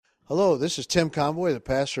Hello, this is Tim Conboy, the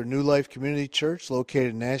pastor of New Life Community Church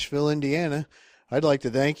located in Nashville, Indiana. I'd like to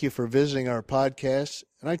thank you for visiting our podcast,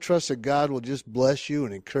 and I trust that God will just bless you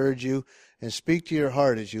and encourage you and speak to your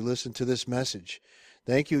heart as you listen to this message.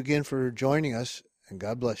 Thank you again for joining us, and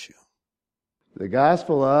God bless you. The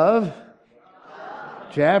Gospel of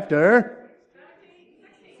chapter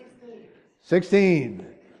 16.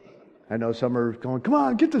 I know some are going, come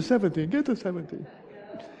on, get to 17, get to 17.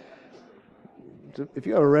 If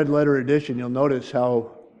you have a red letter edition, you'll notice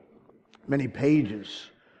how many pages,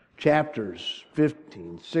 chapters,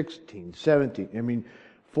 15, 16, 17,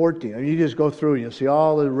 14. You just go through and you'll see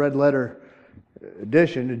all the red letter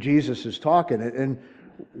edition that Jesus is talking. And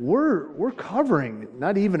we're covering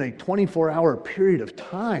not even a 24-hour period of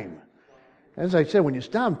time. As I said, when you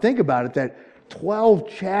stop and think about it, that 12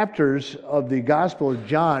 chapters of the Gospel of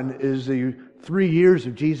John is the 3 years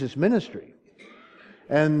of Jesus' ministry.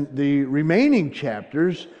 And the remaining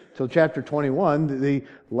chapters, till chapter 21, the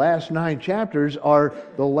last 9 chapters are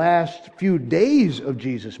the last few days of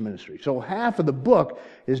Jesus' ministry. So half of the book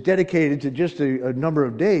is dedicated to just a number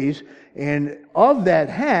of days, and of that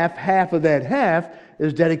half of that half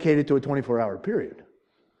is dedicated to a 24-hour period.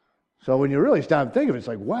 So when you really stop and think of it, it's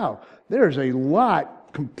like, wow, there's a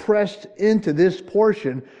lot compressed into this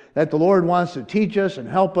portion that the Lord wants to teach us and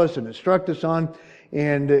help us and instruct us on.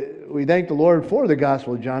 And we thank the Lord for the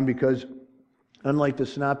Gospel of John because, unlike the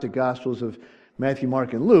synoptic Gospels of Matthew,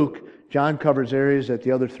 Mark, and Luke, John covers areas that the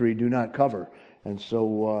other 3 do not cover. And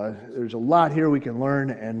so there's a lot here we can learn,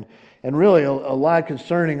 and really a lot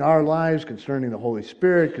concerning our lives, concerning the Holy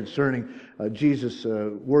Spirit, concerning Jesus'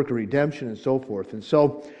 work of redemption, and so forth. And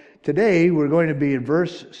so today we're going to be in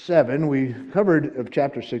verse 7. We covered of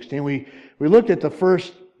chapter 16. We looked at the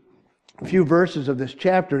first few verses of this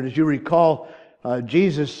chapter, and as you recall,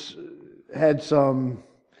 Jesus had some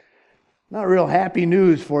not real happy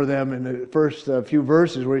news for them in the first few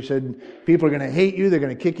verses where he said, people are going to hate you, they're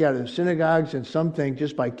going to kick you out of the synagogues, and some think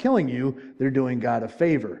just by killing you, they're doing God a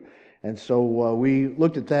favor. And so we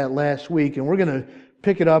looked at that last week, and we're going to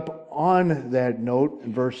pick it up on that note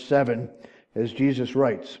in verse 7 as Jesus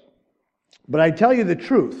writes. But I tell you the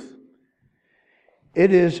truth,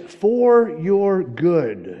 it is for your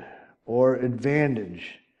good or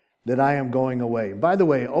advantage that I am going away. By the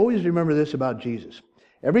way, always remember this about Jesus.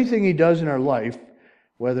 Everything He does in our life,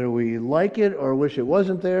 whether we like it or wish it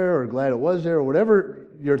wasn't there or glad it was there or whatever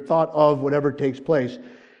your thought of whatever takes place,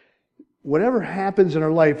 whatever happens in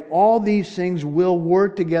our life, all these things will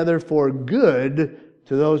work together for good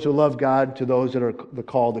to those who love God, to those that are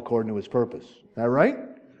called according to His purpose. Is that right?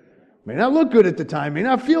 May not look good at the time, may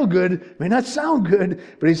not feel good, may not sound good,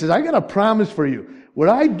 but He says, I got a promise for you. What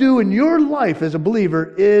I do in your life as a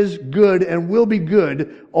believer is good and will be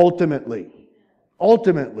good ultimately.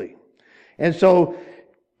 Ultimately. And so,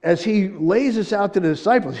 as He lays this out to the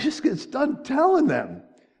disciples, He just gets done telling them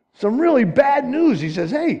some really bad news. He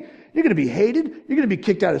says, hey, you're going to be hated, you're going to be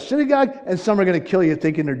kicked out of synagogue, and some are going to kill you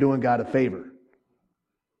thinking they're doing God a favor.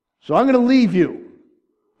 So I'm going to leave you,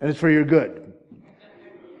 and it's for your good.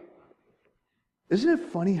 Isn't it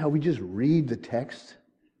funny how we just read the text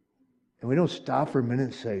and we don't stop for a minute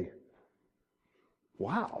and say,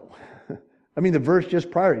 wow. The verse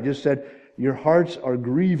just prior, he just said, your hearts are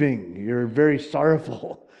grieving. You're very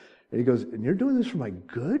sorrowful. And he goes, and you're doing this for my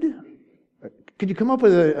good? Could you come up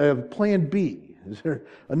with a plan B? Is there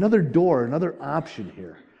another door, another option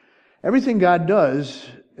here? Everything God does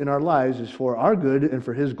in our lives is for our good and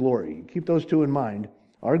for His glory. Keep those two in mind.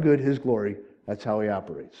 Our good, His glory. That's how He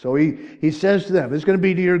operates. So he says to them, it's going to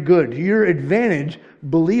be to your good, to your advantage,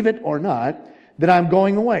 believe it or not, that I'm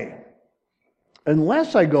going away.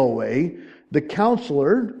 Unless I go away, the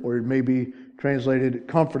counselor, or it may be translated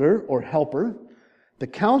comforter or helper, the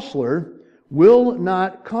counselor will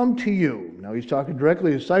not come to you. Now he's talking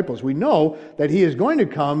directly to disciples. We know that He is going to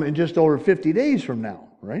come in just over 50 days from now,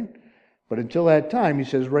 right? But until that time, He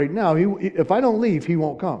says right now, if I don't leave, He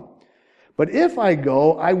won't come. But if I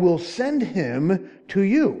go, I will send Him to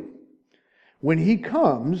you. When He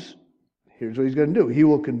comes, here's what He's going to do. He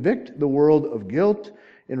will convict the world of guilt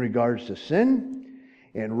in regards to sin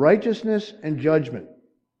and righteousness and judgment.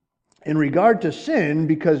 In regard to sin,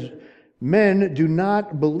 because men do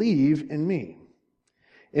not believe in Me.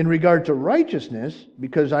 In regard to righteousness,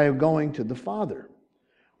 because I am going to the Father,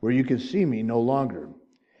 where you can see Me no longer.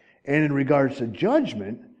 And in regards to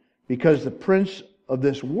judgment, because the prince of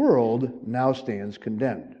this world now stands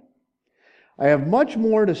condemned. I have much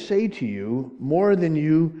more to say to you, more than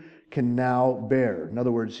you can now bear. In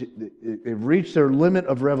other words, they've reached their limit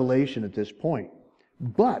of revelation at this point.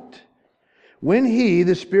 But when He,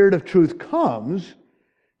 the Spirit of truth, comes,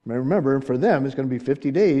 Remember, for them, it's going to be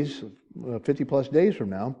 50 days, 50 plus days from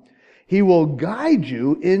now. He will guide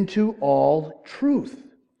you into all truth.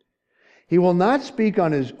 He will not speak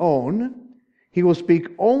on his own. He will speak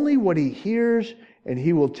only what he hears, and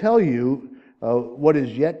he will tell you what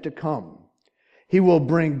is yet to come. He will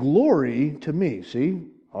bring glory to me. See,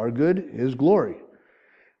 our good, his glory.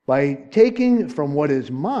 By taking from what is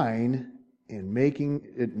mine and making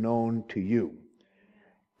it known to you.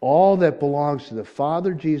 All that belongs to the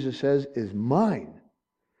Father, Jesus says, is mine.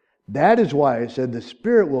 That is why I said the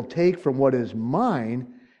Spirit will take from what is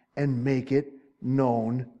mine and make it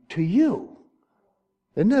known to you.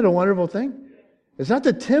 Isn't that a wonderful thing? It's not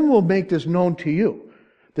that Tim will make this known to you.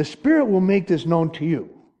 The Spirit will make this known to you.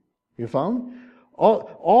 You found?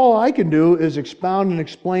 All I can do is expound and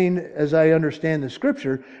explain as I understand the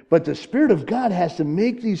Scripture, but the Spirit of God has to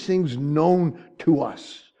make these things known to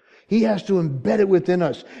us. He has to embed it within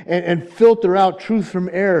us and filter out truth from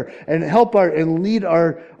error and help and lead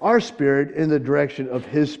our spirit in the direction of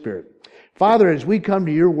His Spirit. Father, as we come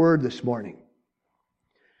to your word this morning,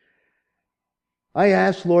 I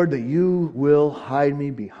ask, Lord, that you will hide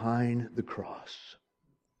me behind the cross.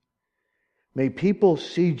 May people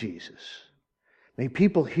see Jesus. May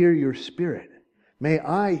people hear your Spirit. May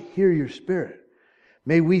I hear your Spirit.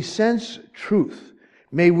 May we sense truth.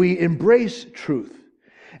 May we embrace truth.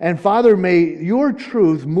 And Father, may your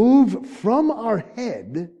truth move from our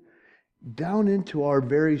head down into our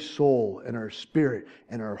very soul and our spirit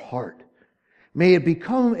and our heart. May it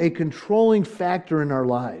become a controlling factor in our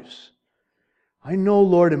lives. I know,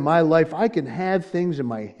 Lord, in my life I can have things in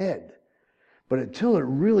my head, but until it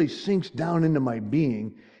really sinks down into my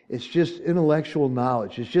being, it's just intellectual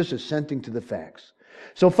knowledge. It's just assenting to the facts.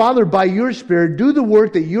 So, Father, by your Spirit, do the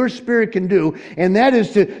work that your Spirit can do, and that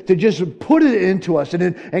is to just put it into us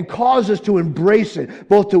and cause us to embrace it,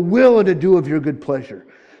 both to will and to do of your good pleasure.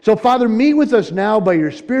 So, Father, meet with us now by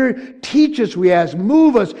your Spirit. Teach us, we ask.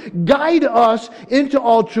 Move us. Guide us into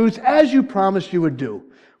all truth as you promised you would do.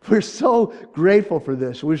 We're so grateful for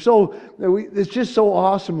this. It's just so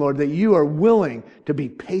awesome, Lord, that you are willing to be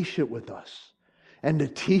patient with us, and to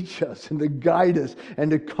teach us, and to guide us,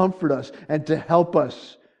 and to comfort us, and to help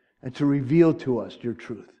us, and to reveal to us your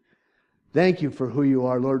truth. Thank you for who you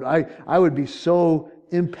are, Lord. I would be so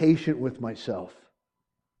impatient with myself,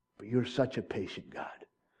 but you're such a patient God.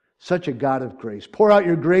 Such a God of grace. Pour out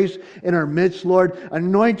your grace in our midst, Lord.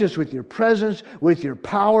 Anoint us with your presence, with your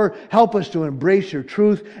power. Help us to embrace your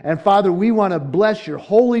truth. And Father, we want to bless your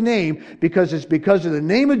holy name because it's because of the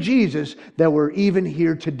name of Jesus that we're even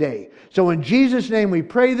here today. So in Jesus' name we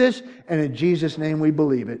pray this, and in Jesus' name we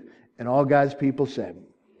believe it. And all God's people said,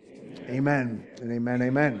 amen and amen,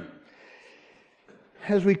 amen.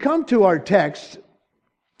 As we come to our text,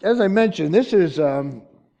 as I mentioned, this is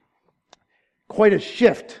quite a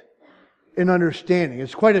shift in understanding.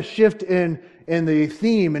 It's quite a shift in the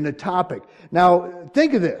theme and the topic. Now,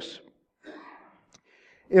 think of this.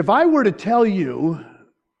 If I were to tell you,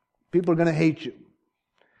 people are going to hate you.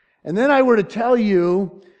 And then I were to tell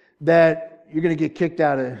you that you're going to get kicked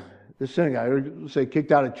out of the synagogue, or say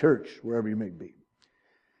kicked out of church, wherever you may be.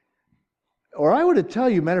 Or I were to tell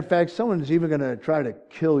you, matter of fact, someone's even going to try to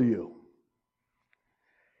kill you.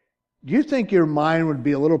 Do you think your mind would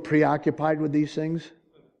be a little preoccupied with these things?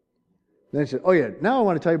 Then I said, oh yeah, now I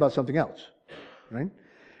want to tell you about something else. Right?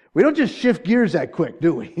 We don't just shift gears that quick,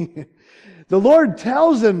 do we? The Lord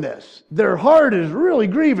tells them this. Their heart is really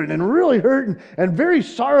grieving and really hurting and very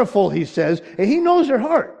sorrowful, He says, and He knows their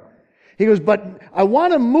heart. He goes, but I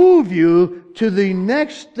want to move you to the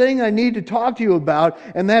next thing I need to talk to you about,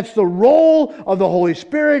 and that's the role of the Holy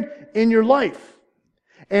Spirit in your life.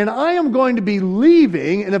 And I am going to be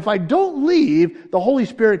leaving, and if I don't leave, the Holy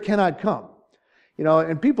Spirit cannot come. You know,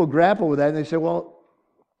 and people grapple with that, and they say, well,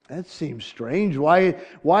 that seems strange. Why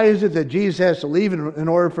is it that Jesus has to leave in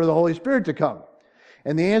order for the Holy Spirit to come?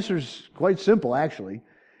 And the answer is quite simple, actually.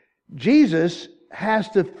 Jesus has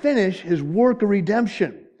to finish His work of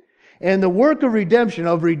redemption. And the work of redemption,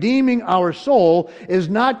 of redeeming our soul, is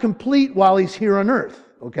not complete while He's here on earth.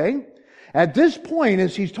 Okay? At this point,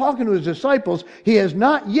 as He's talking to His disciples, He has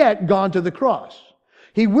not yet gone to the cross.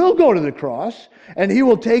 He will go to the cross, and He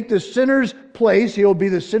will take the sinner's place. He will be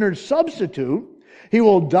the sinner's substitute. He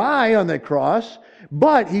will die on the cross,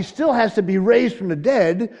 but He still has to be raised from the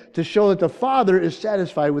dead to show that the Father is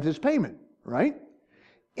satisfied with His payment, right?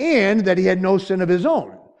 And that He had no sin of His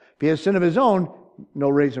own. If He has sin of His own, no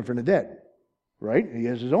raising from the dead, right? He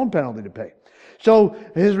has His own penalty to pay. So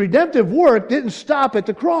His redemptive work didn't stop at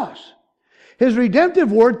the cross. His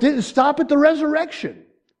redemptive work didn't stop at the resurrection.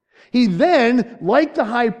 He then, like the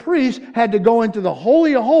high priest, had to go into the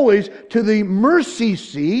Holy of Holies, to the mercy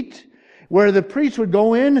seat, where the priest would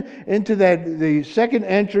go into the second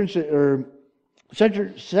entrance, or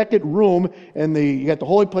second room, and you got the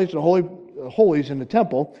holy place and the Holy Holies in the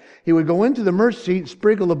temple. He would go into the mercy seat and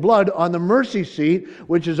sprinkle the blood on the mercy seat,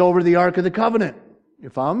 which is over the Ark of the Covenant. You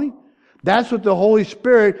follow me? That's what the Holy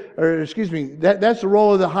Spirit, that's the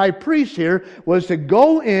role of the high priest here, was to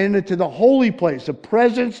go into the holy place, the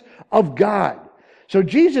presence of God. So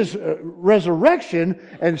Jesus' resurrection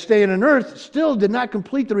and staying on earth still did not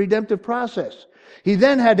complete the redemptive process. He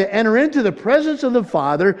then had to enter into the presence of the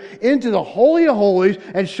Father, into the Holy of Holies,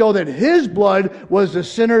 and show that His blood was the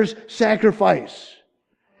sinner's sacrifice.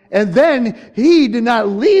 And then He did not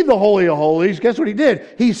leave the Holy of Holies. Guess what He did?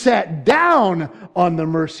 He sat down on the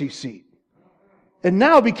mercy seat. And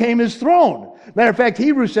now became His throne. Matter of fact,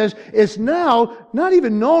 Hebrews says it's now not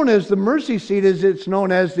even known as the mercy seat, as it's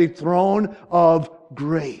known as the throne of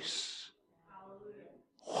grace.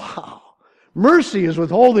 Wow. Mercy is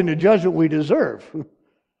withholding the judgment we deserve.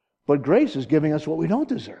 But grace is giving us what we don't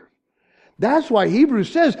deserve. That's why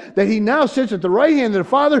Hebrews says that He now sits at the right hand of the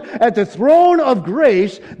Father at the throne of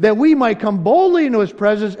grace, that we might come boldly into His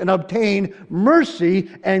presence and obtain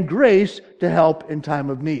mercy and grace to help in time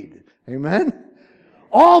of need. Amen?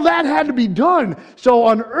 All that had to be done. So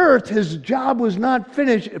on earth, His job was not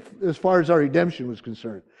finished as far as our redemption was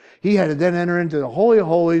concerned. He had to then enter into the Holy of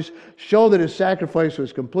Holies, show that His sacrifice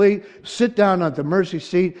was complete, sit down at the mercy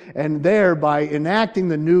seat, and thereby enacting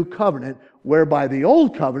the new covenant, whereby the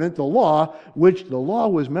old covenant, the law, which the law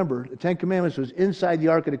was, remember, the Ten Commandments was inside the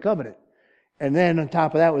Ark of the Covenant. And then on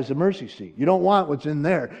top of that was the mercy seat. You don't want what's in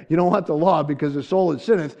there. You don't want the law, because the soul that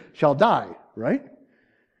sinneth shall die, right?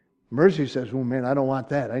 Mercy says, oh man, I don't want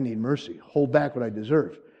that. I need mercy. Hold back what I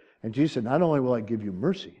deserve. And Jesus said, not only will I give you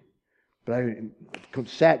mercy, but I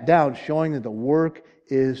sat down showing that the work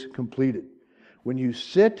is completed. When you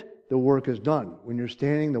sit, the work is done. When you're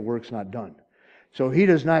standing, the work's not done. So He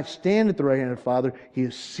does not stand at the right hand of the Father. He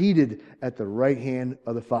is seated at the right hand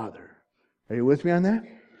of the Father. Are you with me on that?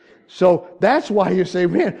 So that's why you say,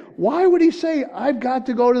 man, why would He say, I've got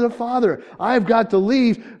to go to the Father? I've got to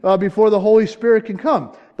leave before the Holy Spirit can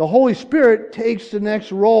come. The Holy Spirit takes the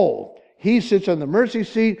next role. He sits on the mercy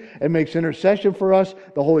seat and makes intercession for us.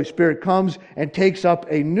 The Holy Spirit comes and takes up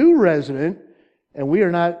a new resident. And we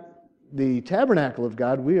are not the tabernacle of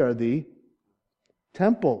God. We are the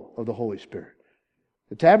temple of the Holy Spirit.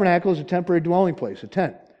 The tabernacle is a temporary dwelling place, a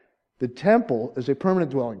tent. The temple is a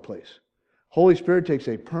permanent dwelling place. Holy Spirit takes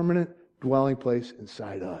a permanent dwelling place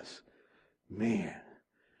inside us. Man.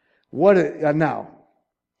 Now,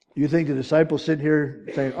 you think the disciples sit here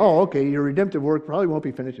saying, oh, okay, your redemptive work probably won't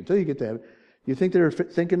be finished until you get to heaven. You think they're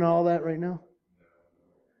thinking all that right now?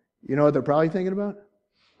 You know what they're probably thinking about?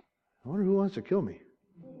 I wonder who wants to kill me.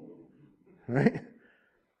 Right?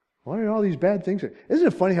 What are all these bad things? Isn't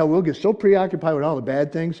it funny how we'll get so preoccupied with all the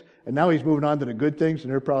bad things, and now He's moving on to the good things,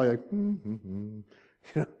 and they're probably like, You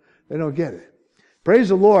know, they don't get it. Praise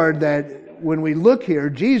the Lord that when we look here,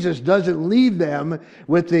 Jesus doesn't leave them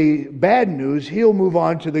with the bad news. He'll move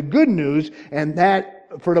on to the good news, and that,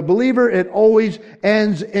 for the believer, it always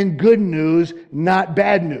ends in good news, not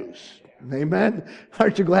bad news. Amen?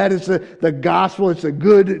 Aren't you glad it's the gospel, it's the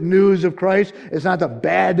good news of Christ? It's not the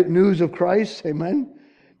bad news of Christ. Amen?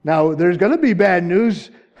 Now, there's going to be bad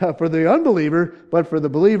news for the unbeliever, but for the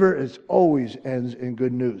believer, it always ends in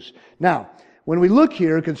good news. Now, when we look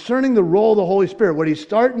here concerning the role of the Holy Spirit, what He's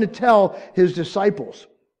starting to tell His disciples,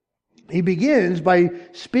 He begins by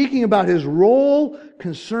speaking about His role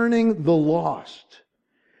concerning the lost.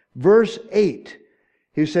 Verse 8,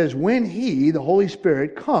 He says, when He, the Holy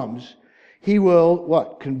Spirit, comes, He will,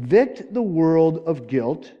 what? Convict the world of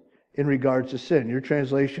guilt in regards to sin. Your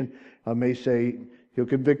translation may say, He'll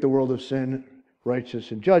convict the world of sin,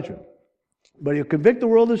 righteousness, and judgment. But He'll convict the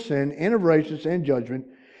world of sin and of righteousness and judgment.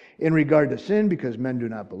 In regard to sin, because men do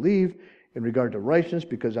not believe. In regard to righteousness,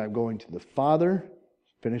 because I'm going to the Father,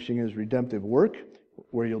 finishing His redemptive work,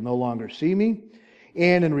 where you'll no longer see me.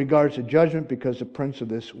 And in regards to judgment, because the prince of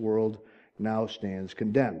this world now stands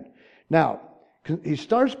condemned. Now, He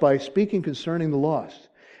starts by speaking concerning the lost.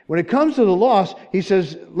 When it comes to the lost, He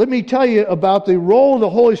says, let me tell you about the role of the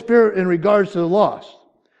Holy Spirit in regards to the lost.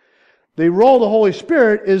 The role of the Holy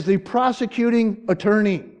Spirit is the prosecuting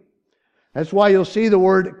attorney. That's why you'll see the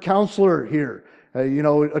word counselor here.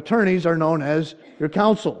 Attorneys are known as your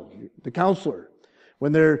counsel, the counselor.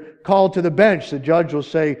 When they're called to the bench, the judge will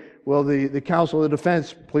say, well, the counsel of the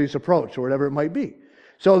defense, please approach, or whatever it might be.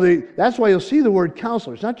 So that's why you'll see the word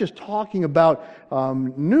counselor. It's not just talking about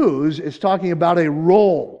news, it's talking about a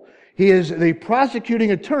role. He is the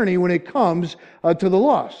prosecuting attorney when it comes to the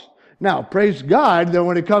lost. Now, praise God that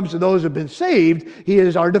when it comes to those who have been saved, He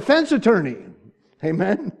is our defense attorney.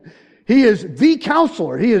 Amen? He is the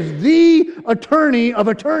counselor. He is the attorney of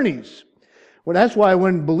attorneys. Well, that's why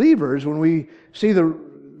when we see the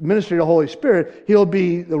ministry of the Holy Spirit, He'll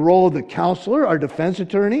be the role of the counselor, our defense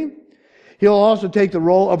attorney. He'll also take the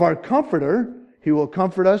role of our comforter. He will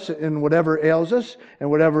comfort us in whatever ails us and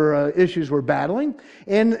whatever issues we're battling.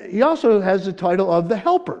 And He also has the title of the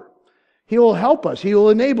helper. He will help us. He will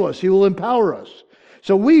enable us. He will empower us.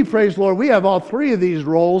 So we, praise the Lord, we have all three of these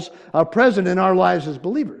roles present in our lives as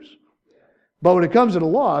believers. But when it comes to the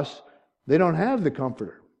lost, they don't have the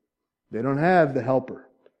comforter. They don't have the helper.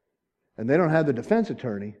 And they don't have the defense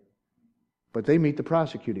attorney, but they meet the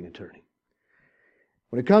prosecuting attorney.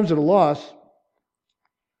 When it comes to the lost,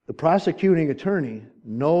 the prosecuting attorney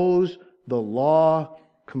knows the law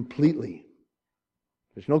completely.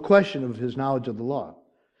 There's no question of his knowledge of the law.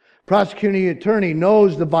 Prosecuting attorney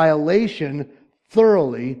knows the violation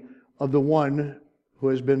thoroughly of the one who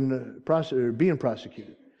has been being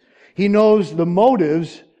prosecuted. He knows the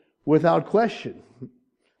motives without question.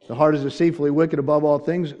 The heart is deceitfully wicked above all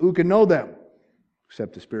things. Who can know them?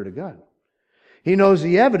 Except the Spirit of God. He knows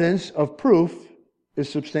the evidence of proof is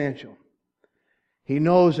substantial. He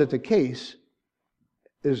knows that the case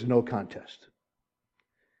is no contest.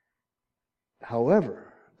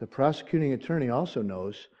 However, the prosecuting attorney also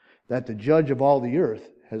knows that the judge of all the earth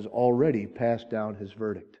has already passed down his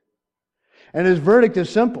verdict. And his verdict is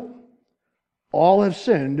simple. All have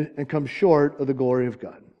sinned and come short of the glory of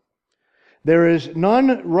God. There is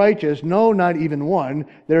none righteous, no, not even one.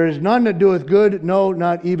 There is none that doeth good, no,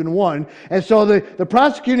 not even one. And so the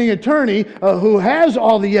prosecuting attorney, who has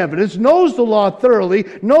all the evidence, knows the law thoroughly,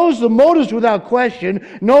 knows the motives without question,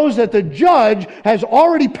 knows that the judge has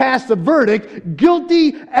already passed the verdict,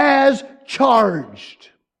 guilty as charged.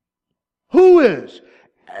 Who is?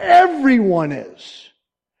 Everyone is.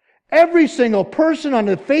 Every single person on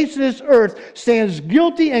the face of this earth stands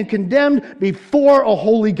guilty and condemned before a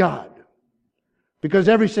holy God. Because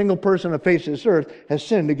every single person on the face of this earth has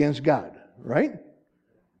sinned against God, right?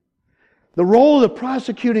 The role of the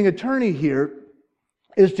prosecuting attorney here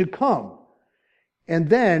is to come and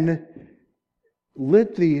then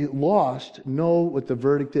let the lost know what the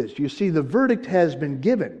verdict is. You see, the verdict has been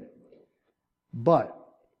given, but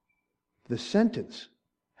the sentence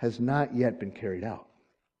has not yet been carried out.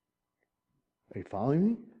 Are you following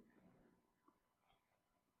me?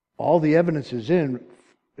 All the evidence is in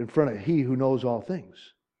front of He who knows all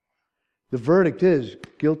things. The verdict is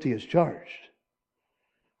guilty as charged.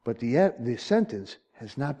 But the sentence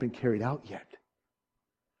has not been carried out yet.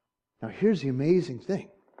 Now here's the amazing thing.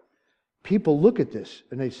 People look at this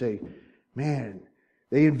and they say, man,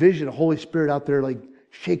 they envision the Holy Spirit out there like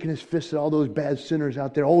shaking His fist at all those bad sinners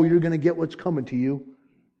out there. Oh, you're going to get what's coming to you.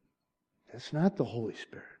 That's not the Holy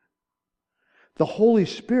Spirit. The Holy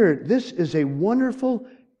Spirit, this is a wonderful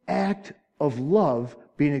act of love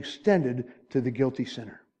being extended to the guilty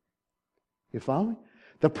sinner. You follow me?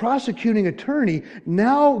 The prosecuting attorney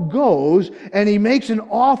now goes and he makes an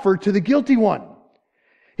offer to the guilty one.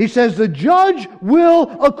 He says, the judge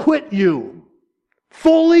will acquit you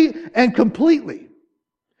fully and completely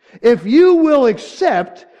if you will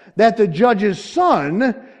accept that the judge's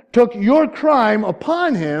son took your crime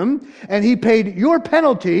upon him and he paid your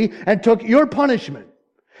penalty and took your punishment.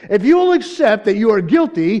 If you will accept that you are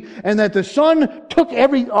guilty and that the Son took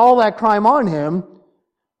all that crime on Him,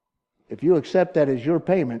 if you accept that as your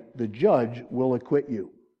payment, the judge will acquit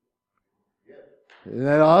you. Isn't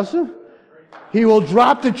that awesome? He will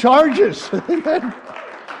drop the charges.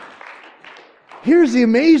 Here's the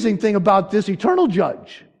amazing thing about this eternal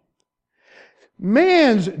judge.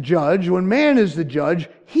 Man's judge, when man is the judge,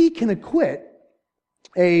 he can acquit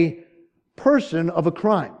a person of a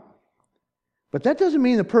crime. But that doesn't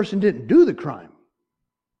mean the person didn't do the crime.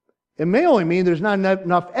 It may only mean there's not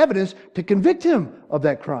enough evidence to convict him of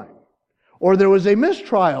that crime. Or there was a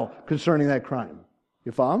mistrial concerning that crime.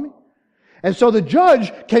 You follow me? And so the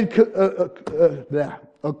judge can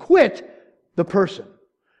acquit the person.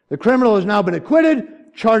 The criminal has now been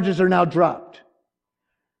acquitted, charges are now dropped.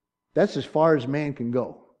 That's as far as man can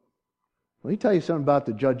go. Let me tell you something about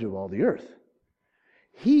the judge of all the earth.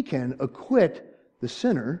 He can acquit the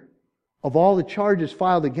sinner of all the charges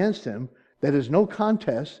filed against him. That is no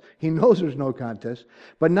contest. He knows there's no contest.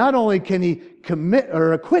 But not only can he commit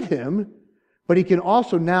or acquit him, but he can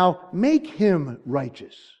also now make him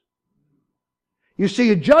righteous. You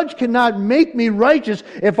see, a judge cannot make me righteous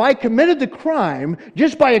if I committed the crime.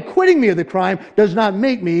 Just by acquitting me of the crime does not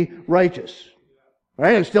make me righteous.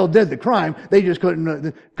 Right? I still did the crime. They just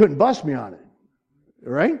couldn't bust me on it.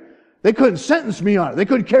 Right? They couldn't sentence me on it. They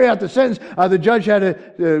couldn't carry out the sentence. The judge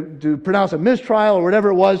had to pronounce a mistrial or whatever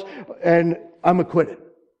it was, and I'm acquitted.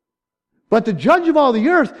 But the judge of all the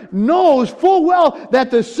earth knows full well that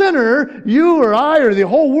the sinner, you or I or the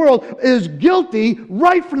whole world, is guilty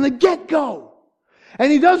right from the get-go.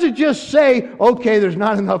 And he doesn't just say, okay, there's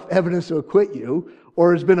not enough evidence to acquit you, or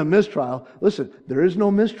there's been a mistrial. Listen, there is no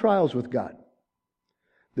mistrials with God.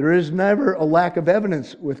 There is never a lack of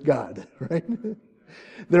evidence with God, right?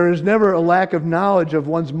 There is never a lack of knowledge of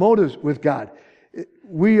one's motives with God.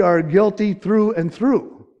 We are guilty through and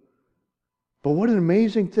through. But what an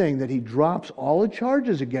amazing thing that He drops all the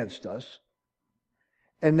charges against us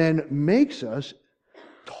and then makes us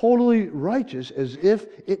totally righteous as if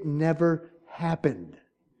it never happened.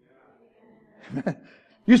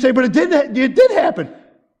 You say, but it did happen.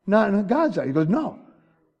 Not in God's eye. He goes, no.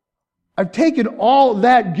 I've taken all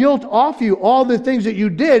that guilt off you, all the things that you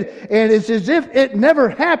did, and it's as if it never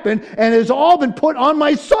happened, and it's all been put on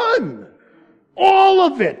my Son. All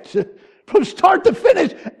of it. From start to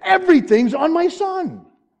finish, everything's on my Son.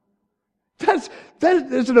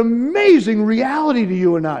 That is an amazing reality to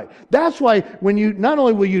you and I. That's why when you, not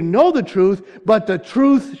only will you know the truth, but the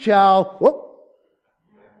truth shall,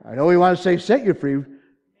 I know we want to say set you free,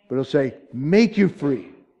 but it'll say make you free.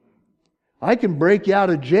 I can break you out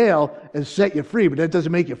of jail and set you free, but that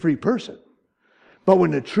doesn't make you a free person. But when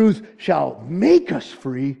the truth shall make us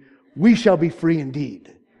free, we shall be free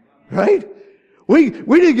indeed. Right? We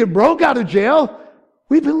didn't get broke out of jail.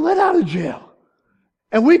 We've been let out of jail.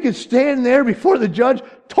 And we could stand there before the judge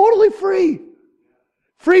totally free.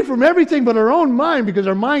 Free from everything but our own mind, because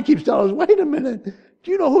our mind keeps telling us, wait a minute,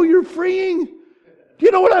 do you know who you're freeing? Do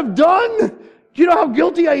you know what I've done? Do you know how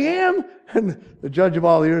guilty I am? And the judge of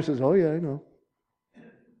all the earth says, oh yeah, I know.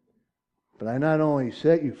 But I not only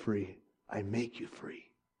set you free, I make you free.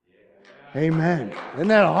 Yeah. Amen. Isn't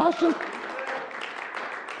that awesome?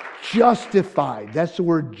 Justified. That's the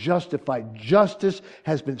word justified. Justice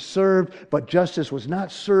has been served, but justice was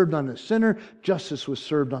not served on the sinner. Justice was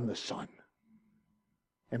served on the Son.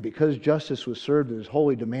 And because justice was served and His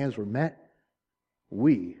holy demands were met,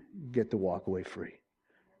 we get to walk away free.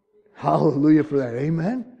 Hallelujah for that.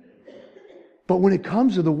 Amen? But when it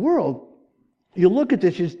comes to the world, you look at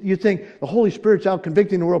this, you think the Holy Spirit's out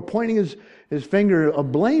convicting the world, pointing his finger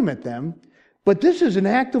of blame at them. But this is an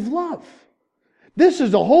act of love. This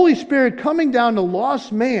is the Holy Spirit coming down to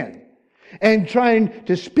lost man and trying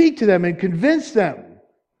to speak to them and convince them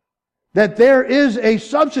that there is a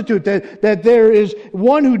substitute, that there is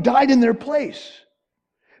one who died in their place.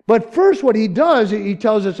 But first what He does, He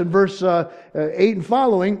tells us in verse 8 and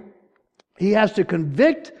following, He has to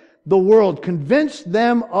convict the world, convince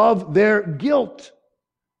them of their guilt.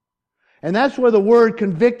 And that's where the word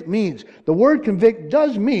convict means. The word convict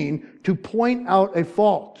does mean to point out a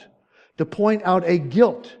fault, to point out a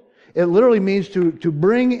guilt. It literally means to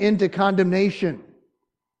bring into condemnation.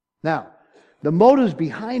 Now, the motives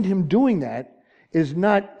behind Him doing that is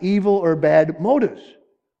not evil or bad motives.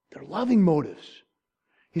 They're loving motives.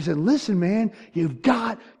 He said, listen, man, you've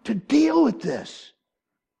got to deal with this.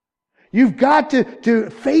 You've got to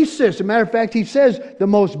face this. As a matter of fact, He says the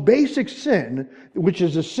most basic sin, which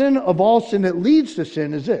is the sin of all sin that leads to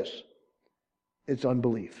sin, is this. It's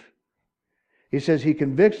unbelief. He says He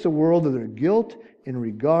convicts the world of their guilt in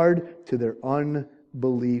regard to their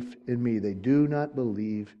unbelief in Me. They do not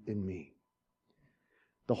believe in Me.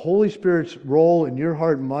 The Holy Spirit's role in your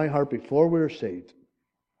heart and my heart before we're saved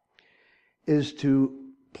is to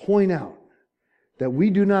point out that we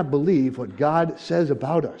do not believe what God says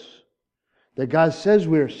about us. That God says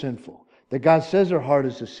we are sinful. That God says our heart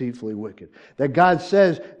is deceitfully wicked. That God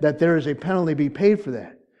says that there is a penalty to be paid for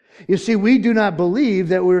that. You see, we do not believe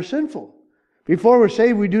that we're sinful. Before we're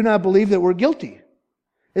saved, we do not believe that we're guilty.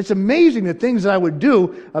 It's amazing the things that I would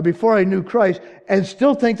do before I knew Christ and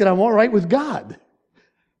still think that I'm all right with God.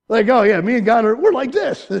 Like, oh yeah, me and God we're like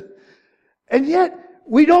this. And yet,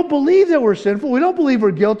 we don't believe that we're sinful. We don't believe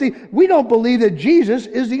we're guilty. We don't believe that Jesus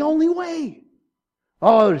is the only way.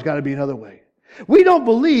 Oh, there's got to be another way. We don't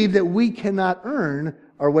believe that we cannot earn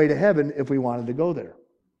our way to heaven if we wanted to go there.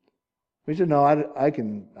 We said, no, I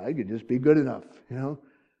could just be good enough. You know,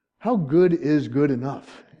 how good is good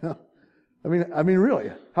enough? You know? I mean,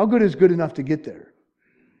 really, how good is good enough to get there?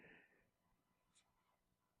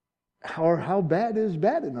 Or how bad is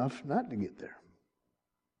bad enough not to get there?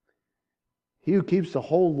 He who keeps the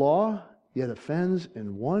whole law yet offends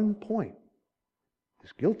in one point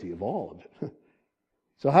is guilty of all of it.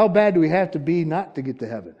 So how bad do we have to be not to get to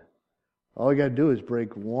heaven? All we got to do is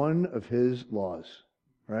break one of His laws,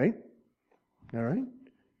 right? All right?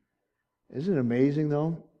 Isn't it amazing,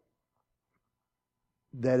 though,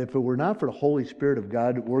 that if it were not for the Holy Spirit of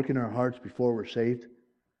God working in our hearts before we're saved,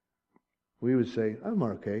 we would say, I'm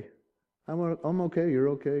okay. I'm okay, you're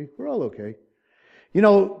okay, we're all okay. You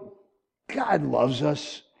know, God loves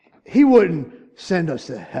us. He wouldn't send us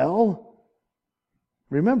to hell.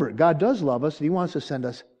 Remember, God does love us, and He wants to send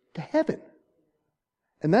us to heaven.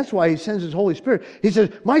 And that's why He sends His Holy Spirit. He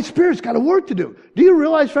says, my Spirit's got a work to do. Do you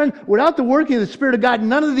realize, friend, without the working of the Spirit of God,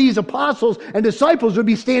 none of these apostles and disciples would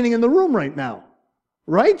be standing in the room right now.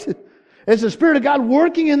 Right? It's the Spirit of God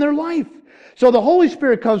working in their life. So the Holy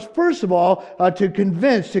Spirit comes, first of all, to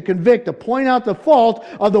convince, to convict, to point out the fault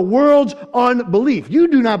of the world's unbelief. You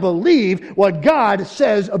do not believe what God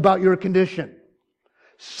says about your condition.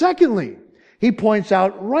 Secondly, He points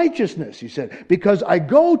out righteousness. He said, because I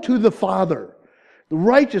go to the Father. The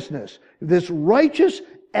righteousness, this righteous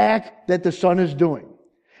act that the Son is doing.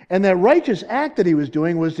 And that righteous act that He was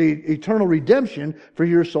doing was the eternal redemption for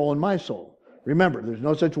your soul and my soul. Remember, there's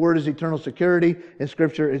no such word as eternal security. In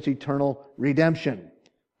Scripture, it's eternal redemption.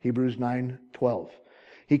 Hebrews 9:12.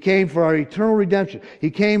 He came for our eternal redemption.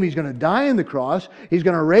 He came, He's going to die on the cross. He's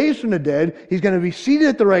going to raise from the dead. He's going to be seated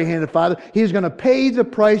at the right hand of the Father. He's going to pay the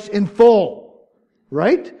price in full.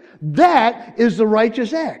 Right? That is the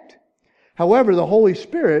righteous act. However, the Holy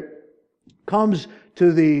Spirit comes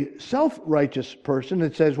to the self-righteous person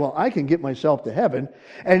and says, well, I can get myself to heaven.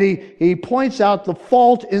 And he points out the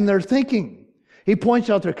fault in their thinking. He points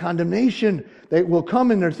out their condemnation that will come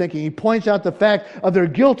in their thinking. He points out the fact of their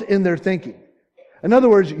guilt in their thinking. In other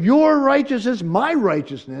words, your righteousness, my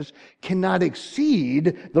righteousness, cannot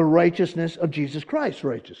exceed the righteousness of Jesus Christ's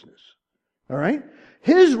righteousness. All right?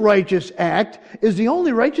 His righteous act is the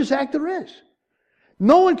only righteous act there is.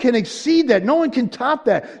 No one can exceed that. No one can top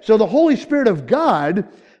that. So the Holy Spirit of God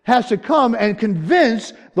has to come and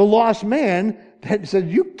convince the lost man that says,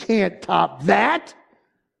 you can't top that.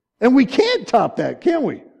 And we can't top that, can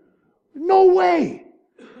we? No way.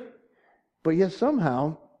 But yet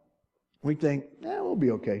somehow we think, we'll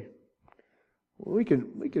be okay. We can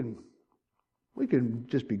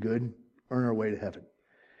just be good, earn our way to heaven.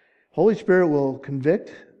 Holy Spirit will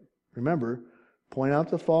convict, remember, point out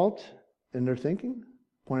the fault in their thinking,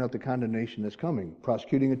 point out the condemnation that's coming.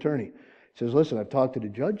 Prosecuting attorney says, listen, I've talked to the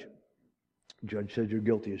judge. The judge said you're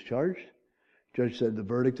guilty as charged. Judge said the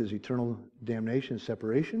verdict is eternal damnation and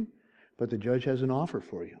separation, but the judge has an offer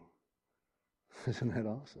for you. Isn't that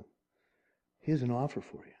awesome? He has an offer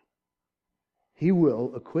for you. He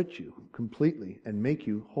will acquit you completely and make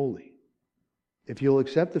you holy. If you'll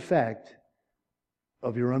accept the fact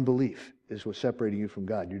of your unbelief is what's separating you from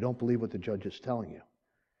God. You don't believe what the judge is telling you.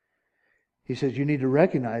 He says you need to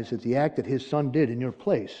recognize that the act that His Son did in your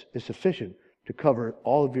place is sufficient to cover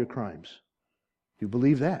all of your crimes. Do you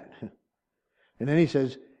believe that? And then He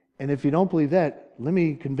says, and if you don't believe that, let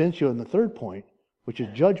me convince you on the third point, which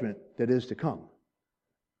is judgment that is to come.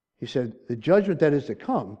 He said, the judgment that is to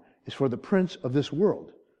come is for the prince of this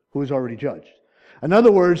world, who is already judged. In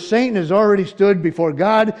other words, Satan has already stood before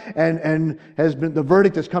God and has been, the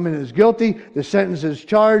verdict has come in as guilty, the sentence is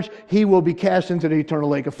charged, he will be cast into the eternal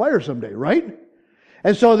lake of fire someday, right?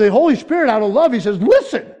 And so the Holy Spirit, out of love, He says,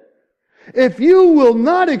 listen, if you will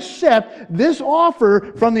not accept this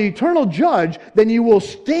offer from the eternal judge, then you will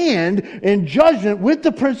stand in judgment with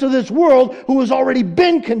the prince of this world who has already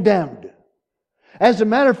been condemned. As a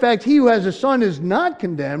matter of fact, he who has a son is not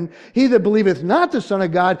condemned. He that believeth not the Son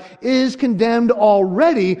of God is condemned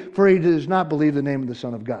already, for he does not believe the name of the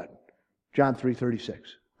Son of God. John 3:36,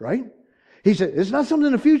 right? He said, it's not something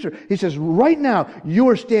in the future. He says, right now, you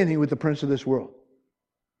are standing with the prince of this world.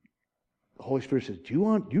 The Holy Spirit says, do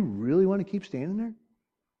you really want to keep standing there?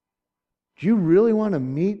 Do you really want to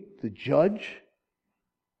meet the judge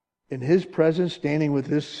in His presence, standing with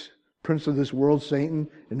this prince of this world, Satan,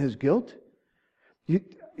 in his guilt? You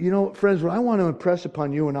know, friends, what I want to impress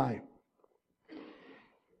upon you and I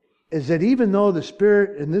is that even though the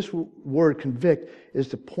Spirit in this word convict is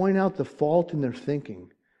to point out the fault in their thinking,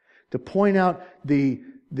 to point out the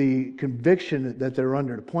conviction that they're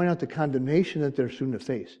under, to point out the condemnation that they're soon to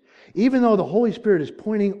face, even though the Holy Spirit is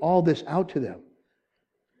pointing all this out to them,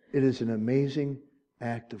 it is an amazing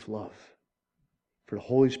act of love for the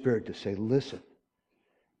Holy Spirit to say, listen,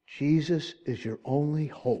 Jesus is your only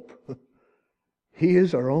hope. He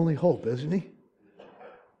is our only hope, isn't He?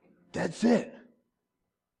 That's it.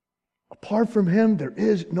 Apart from Him, there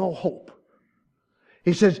is no hope.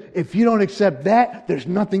 He says, if you don't accept that, there's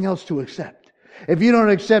nothing else to accept. If you don't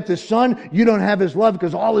accept His Son, you don't have His love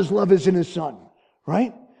because all His love is in His Son.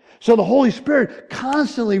 Right? So the Holy Spirit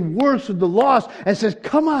constantly works with the lost and says,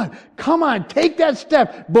 come on, take that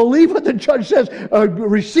step. Believe what the judge says.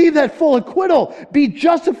 Receive that full acquittal. Be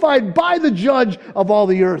justified by the judge of all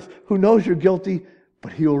the earth who knows you're guilty,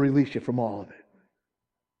 but he will release you from all of it.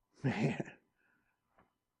 Man,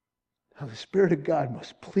 how the Spirit of God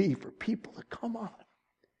must plead for people to come on.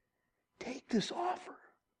 Take this offer.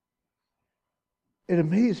 It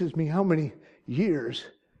amazes me how many years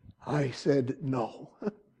I said no.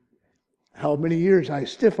 How many years I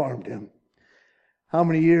stiff-armed him. How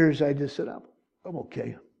many years I just said, I'm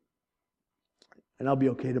okay. And I'll be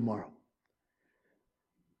okay tomorrow.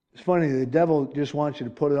 It's funny, the devil just wants you to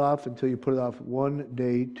put it off until you put it off one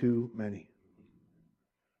day too many.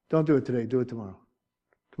 Don't do it today, do it tomorrow.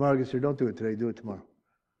 Tomorrow gets here, don't do it today, do it tomorrow.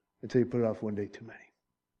 Until you put it off one day too many.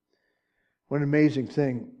 What an amazing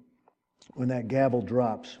thing when that gavel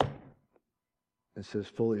drops. It says,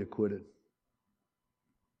 fully acquitted.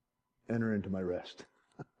 Enter into my rest.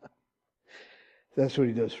 That's what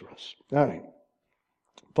he does for us. All right.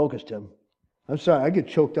 Focus, Tim. I'm sorry, I get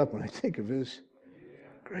choked up when I think of his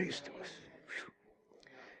grace to us.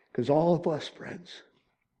 Because all of us, friends,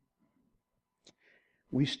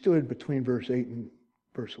 we stood between verse 8 and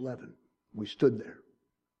verse 11. We stood there.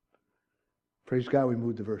 Praise God, we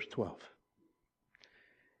moved to verse 12.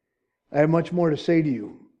 I have much more to say to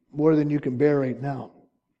you, more than you can bear right now.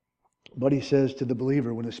 But he says to the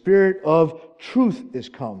believer, when the Spirit of truth is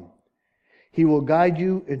come, he will guide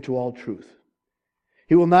you into all truth.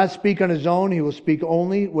 He will not speak on his own. He will speak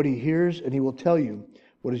only what he hears, and he will tell you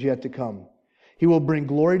what is yet to come. He will bring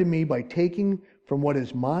glory to me by taking from what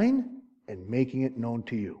is mine and making it known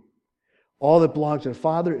to you. All that belongs to the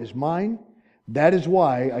Father is mine. That is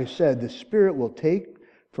why I said the Spirit will take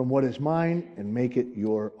from what is mine and make it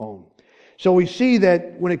your own. So we see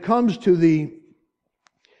that when it comes to the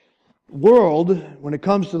world, when it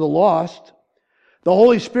comes to the lost, the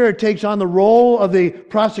Holy Spirit takes on the role of the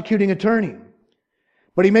prosecuting attorney.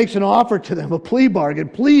 But he makes an offer to them, a plea bargain,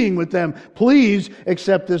 pleading with them, please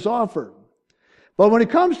accept this offer. But when it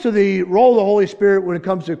comes to the role of the Holy Spirit, when it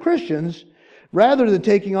comes to Christians, rather than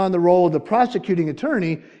taking on the role of the prosecuting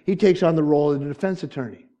attorney, he takes on the role of the defense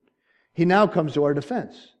attorney. He now comes to our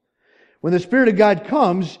defense. When the Spirit of God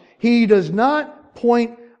comes, he does not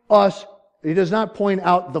point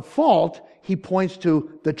out the fault, he points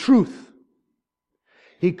to the truth.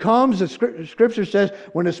 He comes, the Scripture says,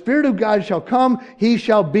 when the Spirit of God shall come, he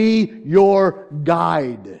shall be your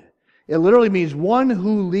guide. It literally means one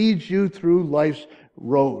who leads you through life's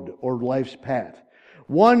road or life's path.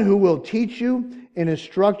 One who will teach you and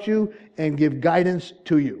instruct you and give guidance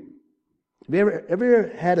to you. Have you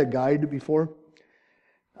ever had a guide before?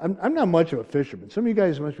 I'm not much of a fisherman. Some of you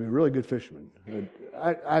guys must be really good fishermen.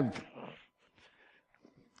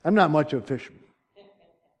 I'm not much of a fisherman.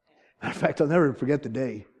 Matter of fact, I'll never forget the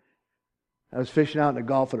day. I was fishing out in the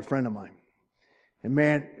Gulf with a friend of mine. And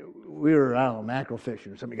man, we were, mackerel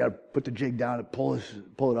fishing or something. You got to put the jig down and pull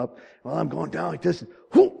it up. Well, I'm going down like this. And,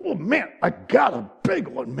 oh, man, I got a big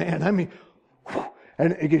one, man. I mean,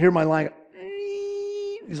 and you can hear my line.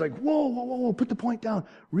 He's like, whoa, put the point down.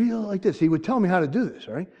 Reel like this. He would tell me how to do this,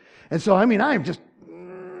 all right? And so,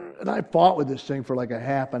 and I fought with this thing for like a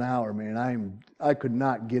half an hour, man. I could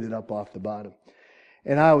not get it up off the bottom.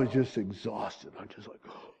 And I was just exhausted. I'm just like,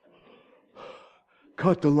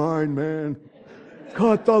 cut the line, man.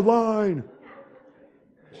 Cut the line.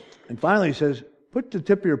 And finally he says, put the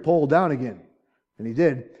tip of your pole down again. And he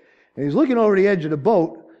did. And he's looking over the edge of the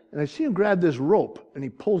boat, and I see him grab this rope, and he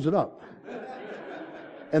pulls it up.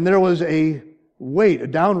 And there was a weight, a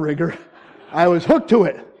downrigger. I was hooked to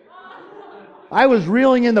it. I was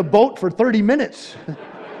reeling in the boat for 30 minutes.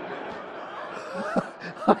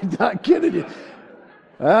 I'm not kidding you.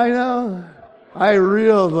 I know. I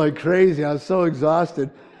reeled like crazy. I was so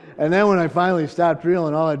exhausted. And then when I finally stopped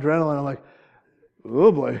reeling, all adrenaline, I'm like,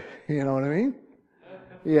 oh boy, you know what I mean?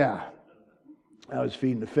 Yeah. I was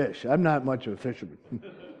feeding the fish. I'm not much of a fisherman.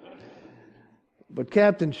 But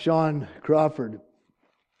Captain Sean Crawford,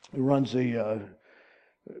 who runs a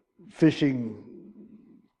fishing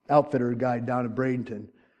outfitter guide down in Bradenton,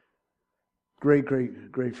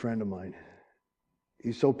 great friend of mine.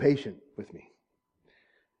 He's so patient with me.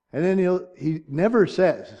 And then he never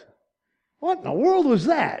says, what in the world was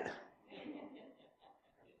that?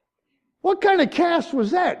 What kind of cast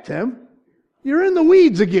was that, Tim? You're in the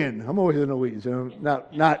weeds again. I'm always in the weeds.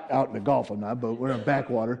 Not out in the Gulf, I'm not, but we're in a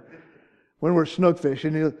backwater. When we're snook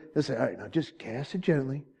fishing, he'll say, all right, now just cast it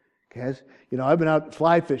gently. Cast. I've been out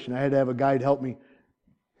fly fishing. I had to have a guide help me.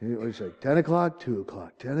 He'd say, 10 o'clock, 2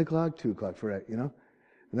 o'clock, 10 o'clock, 2 o'clock for that,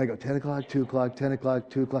 And they go 10 o'clock, 2 o'clock, 10 o'clock,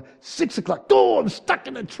 2 o'clock, 6 o'clock. Oh, I'm stuck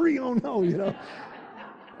in a tree. Oh, no, you know.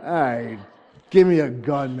 All right, give me a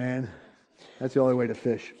gun, man. That's the only way to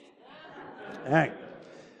fish. All right.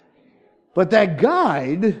 But that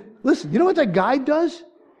guide, listen, you know what that guide does?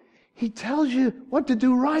 He tells you what to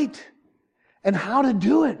do right and how to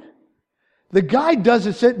do it. The guide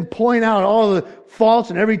doesn't sit and point out all the faults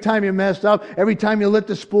and every time you messed up, every time you let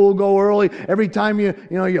the spool go early, every time you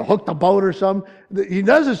hooked the boat or something. He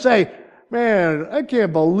doesn't say, man, I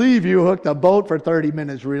can't believe you hooked the boat for 30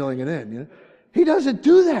 minutes reeling it in. You know? He doesn't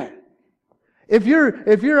do that. If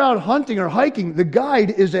you're out hunting or hiking, the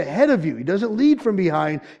guide is ahead of you. He doesn't lead from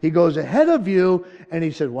behind. He goes ahead of you and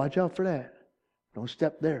he said, watch out for that. Don't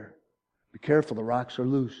step there. Be careful, the rocks are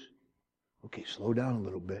loose. Okay, slow down a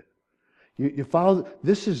little bit. You follow,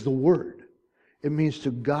 this is the word. It means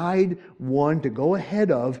to guide one, to go ahead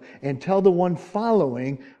of, and tell the one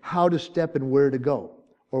following how to step and where to go,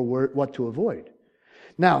 or what to avoid.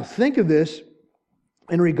 Now, think of this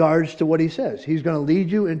in regards to what he says. He's going to lead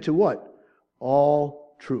you into what?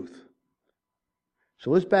 All truth. So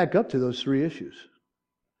let's back up to those three issues.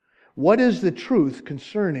 What is the truth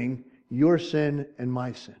concerning your sin and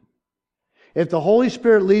my sin? If the Holy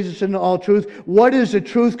Spirit leads us into all truth, what is the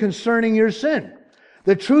truth concerning your sin?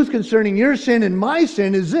 The truth concerning your sin and my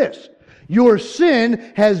sin is this. Your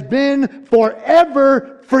sin has been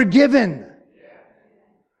forever forgiven.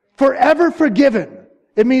 Forever forgiven.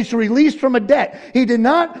 It means to release from a debt. He did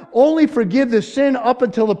not only forgive the sin up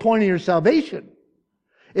until the point of your salvation.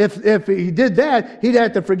 If He did that, He'd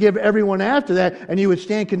have to forgive everyone after that, and you would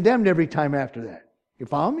stand condemned every time after that. You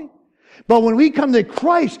follow me? But when we come to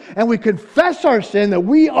Christ and we confess our sin, that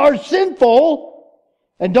we are sinful,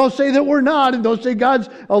 and don't say that we're not, and don't say God's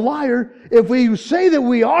a liar. If we say that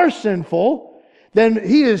we are sinful, then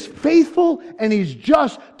He is faithful and He's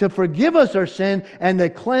just to forgive us our sin and to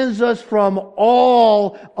cleanse us from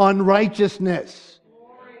all unrighteousness.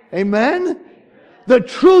 Amen? The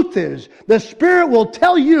truth is, the Spirit will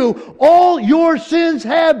tell you all your sins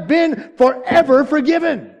have been forever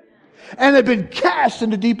forgiven. And have been cast in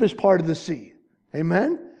the deepest part of the sea.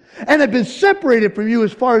 Amen? And have been separated from you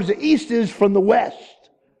as far as the east is from the west.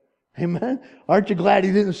 Amen? Aren't you glad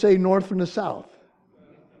He didn't say north from the south?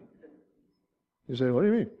 You say, what do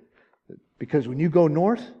you mean? Because when you go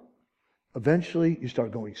north, eventually you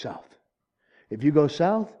start going south. If you go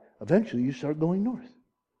south, eventually you start going north.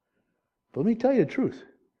 But let me tell you the truth.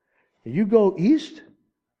 If you go east,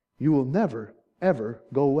 you will never, ever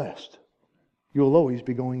go west. You will always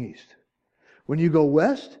be going east. When you go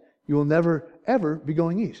west, you will never, ever be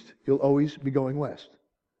going east. You'll always be going west.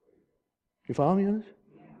 You follow me on this?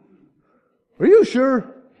 Are you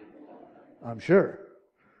sure? I'm sure.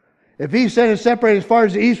 If He said it's separated as far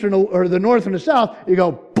as the east or the north and the south, you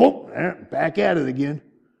go, boom, back at it again.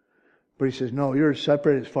 But He says, no, you're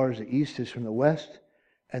separated as far as the east is from the west,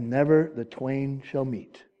 and never the twain shall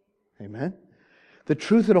meet. Amen? The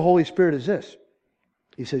truth of the Holy Spirit is this.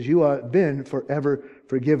 He says, you have been forever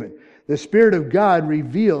forgiven. The Spirit of God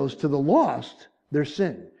reveals to the lost their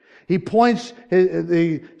sin. He points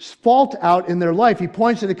the fault out in their life. He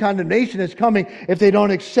points to the condemnation that's coming if they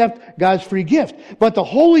don't accept God's free gift. But the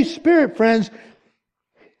Holy Spirit, friends,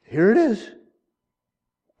 here it is.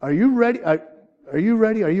 Are you ready? Are you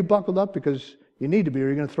ready? Are you buckled up? Because you need to be, or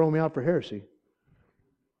you're going to throw me out for heresy.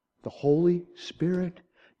 The Holy Spirit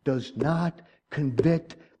does not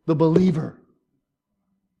convict the believer.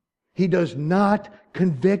 He does not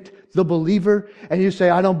convict the believer. And you say,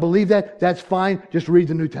 I don't believe that. That's fine. Just read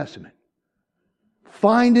the New Testament.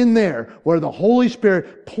 Find in there where the Holy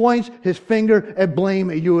Spirit points His finger at blame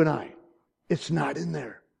at you and I. It's not in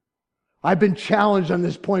there. I've been challenged on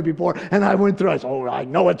this point before, and I went through. I said, oh, I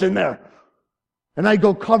know it's in there. And I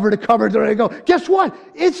go cover to cover, and I go, guess what?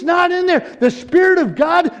 It's not in there. The Spirit of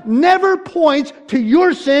God never points to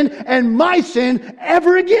your sin and my sin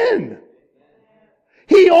ever again.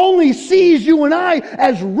 He only sees you and I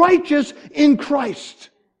as righteous in Christ.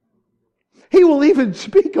 He will even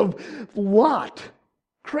speak of Lot.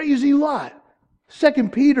 Crazy Lot. 2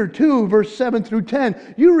 Peter 2, verse 7 through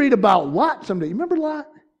 10. You read about Lot someday. You remember Lot?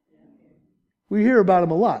 We hear about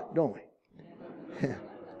him a lot, don't we?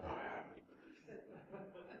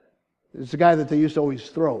 It's the guy that they used to always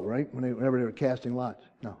throw, right? Whenever they were casting lots.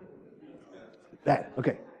 No. That.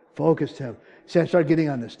 Okay. Focus, Tim. See, I started getting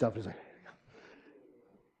on this stuff. It's like,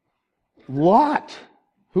 Lot,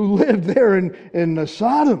 who lived there in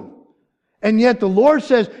Sodom. And yet the Lord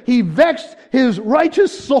says He vexed his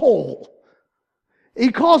righteous soul.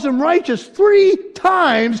 He calls him righteous 3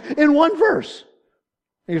 times in one verse.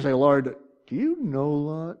 And you say, Lord, do you know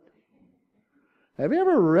Lot? Have you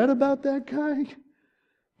ever read about that guy?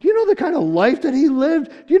 Do you know the kind of life that he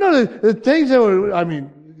lived? Do you know the things that were, I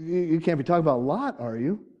mean, you can't be talking about Lot, are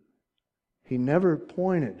you? He never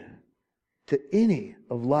pointed to any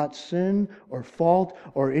of Lot's sin or fault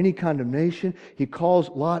or any condemnation. He calls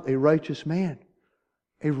Lot a righteous man.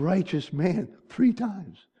 A righteous man 3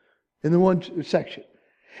 times in the one section.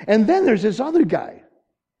 And then there's this other guy,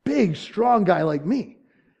 big, strong guy like me,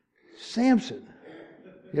 Samson.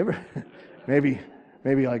 You ever, maybe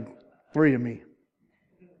like 3 of me.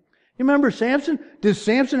 You remember Samson? Did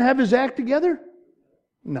Samson have his act together?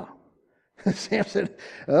 No. Samson,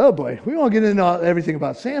 oh boy, we won't get into everything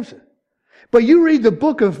about Samson. But you read the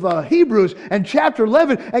book of Hebrews and chapter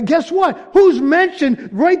 11, and guess what? Who's mentioned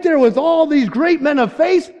right there with all these great men of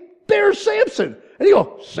faith? There's Samson. And you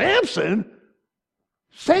go, Samson?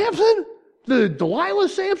 Samson? The Delilah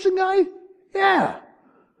Samson guy? Yeah.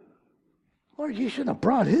 Lord, you shouldn't have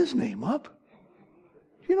brought his name up.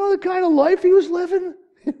 You know the kind of life he was living?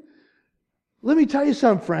 Let me tell you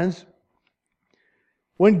something, friends.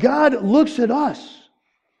 When God looks at us,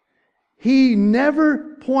 He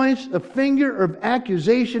never points a finger of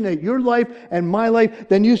accusation at your life and my life.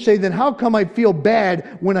 Then you say, then how come I feel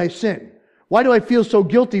bad when I sin? Why do I feel so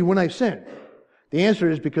guilty when I sin? The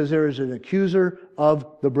answer is because there is an accuser of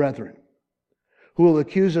the brethren. Who will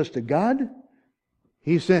accuse us to God?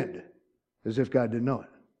 He sinned, as if God didn't know it.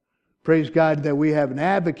 Praise God that we have an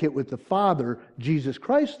advocate with the Father, Jesus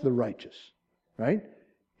Christ the righteous. Right?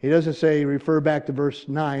 He doesn't say, refer back to verse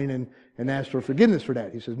 9 and ask for forgiveness for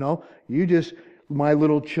that. He says, no, you just, my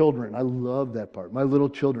little children. I love that part. My little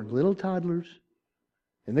children, little toddlers,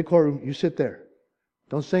 in the courtroom, you sit there.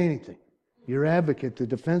 Don't say anything. Your advocate, the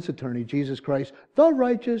defense attorney, Jesus Christ, the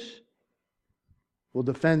righteous, will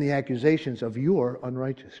defend the accusations of your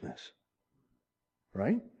unrighteousness.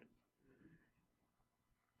 Right?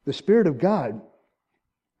 The Spirit of God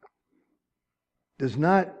does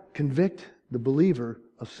not convict the believer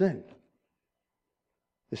of sin.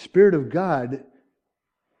 The Spirit of God,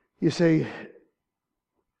 you say,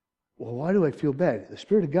 well, why do I feel bad? The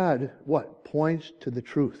Spirit of God, what? Points to the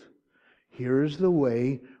truth. Here's the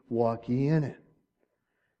way, walk ye in it.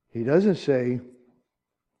 He doesn't say,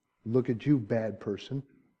 look at you, bad person.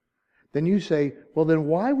 Then you say, well, then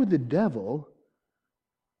why would the devil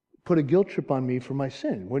put a guilt trip on me for my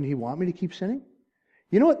sin? Wouldn't he want me to keep sinning?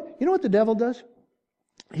 You know what the devil does?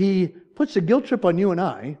 He puts a guilt trip on you and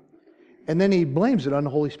I, and then he blames it on the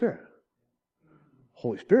Holy Spirit.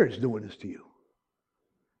 Holy Spirit's doing this to you.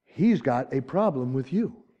 He's got a problem with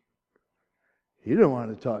you. He didn't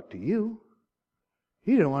want to talk to you.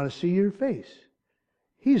 He didn't want to see your face.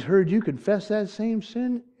 He's heard you confess that same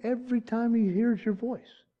sin every time he hears your voice.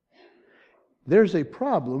 There's a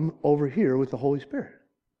problem over here with the Holy Spirit.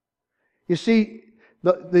 You see,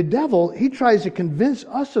 the devil, he tries to convince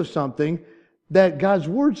us of something that God's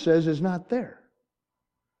Word says is not there.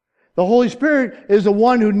 The Holy Spirit is the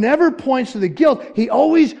one who never points to the guilt. He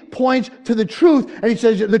always points to the truth. And He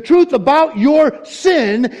says, the truth about your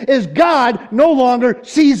sin is God no longer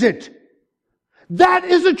sees it. That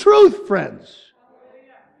is the truth, friends.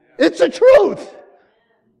 It's the truth.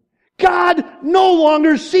 God no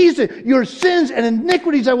longer sees it. Your sins and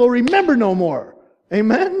iniquities I will remember no more.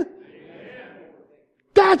 Amen?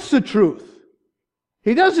 That's the truth.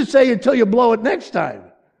 He doesn't say until you blow it next time.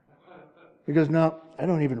 He goes, no, I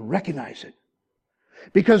don't even recognize it.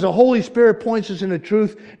 Because the Holy Spirit points us in the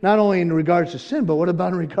truth, not only in regards to sin, but what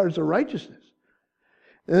about in regards to righteousness?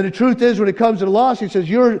 And the truth is, when it comes to the lost, He says,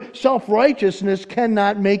 your self-righteousness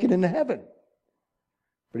cannot make it into heaven.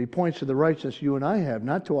 But He points to the righteousness you and I have,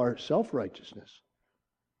 not to our self-righteousness,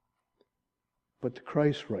 but to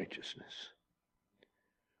Christ's righteousness,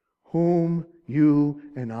 whom you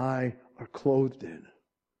and I are clothed in.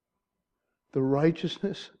 The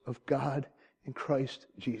righteousness of God in Christ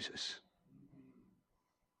Jesus.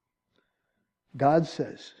 God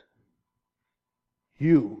says,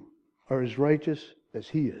 you are as righteous as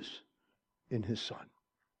He is in His Son.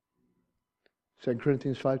 2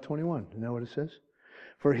 Corinthians 5:21, isn't that what it says?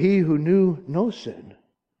 For He who knew no sin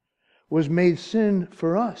was made sin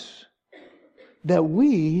for us, that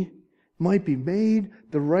we might be made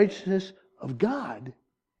the righteousness of God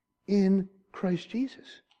in Christ Jesus.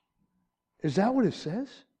 Is that what it says?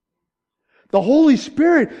 The Holy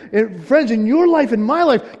Spirit, friends, in your life and my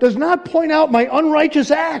life, does not point out my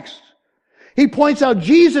unrighteous acts. He points out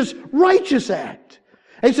Jesus' righteous act.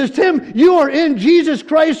 And He says, Tim, you are in Jesus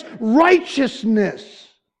Christ's righteousness.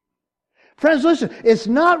 Friends, listen, it's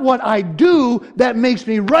not what I do that makes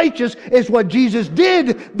me righteous. It's what Jesus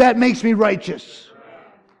did that makes me righteous.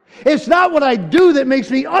 It's not what I do that makes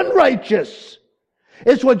me unrighteous.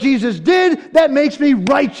 It's what Jesus did that makes me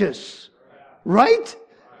righteous. Right?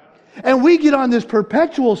 And we get on this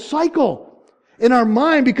perpetual cycle in our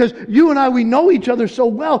mind because you and I, we know each other so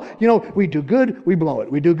well. You know, we do good, we blow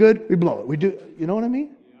it. We do good, we blow it. You know what I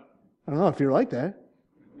mean? I don't know if you're like that.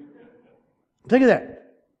 Think of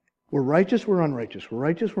that. We're righteous, we're unrighteous. We're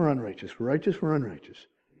righteous, we're unrighteous. We're righteous, we're unrighteous.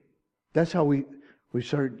 That's how we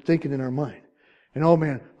start thinking in our mind. And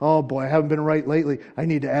oh boy, I haven't been right lately. I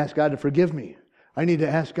need to ask God to forgive me. I need to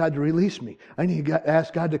ask God to release me. I need to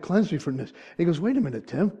ask God to cleanse me from this. He goes, wait a minute,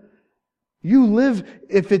 Tim. You live,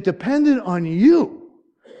 if it depended on you,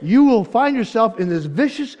 you will find yourself in this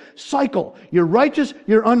vicious cycle. You're righteous,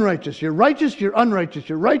 you're unrighteous. You're righteous, you're unrighteous.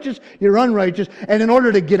 You're righteous, you're unrighteous. And in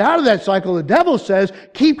order to get out of that cycle, the devil says,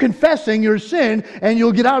 keep confessing your sin and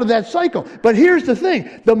you'll get out of that cycle. But here's the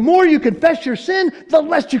thing. The more you confess your sin, the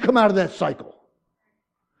less you come out of that cycle.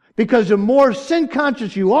 Because the more sin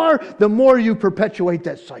conscious you are, the more you perpetuate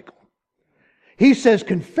that cycle. He says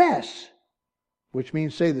confess, which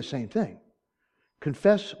means say the same thing.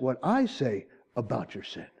 Confess what I say about your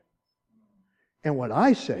sin. And what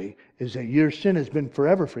I say is that your sin has been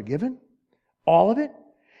forever forgiven, all of it.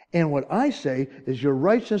 And what I say is your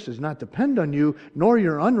righteousness does not depend on you, nor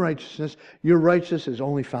your unrighteousness. Your righteousness is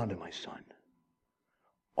only found in my Son.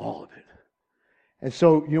 All of it. And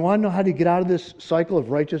so you want to know how to get out of this cycle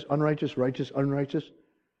of righteous, unrighteous, righteous, unrighteous?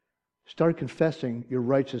 Start confessing your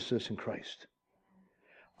righteousness in Christ.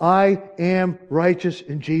 I am righteous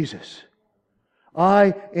in Jesus.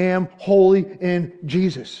 I am holy in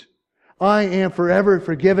Jesus. I am forever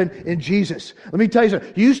forgiven in Jesus. Let me tell you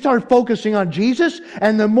something. You start focusing on Jesus,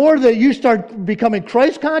 and the more that you start becoming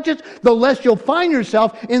Christ conscious, the less you'll find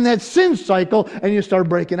yourself in that sin cycle, and you start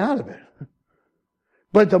breaking out of it.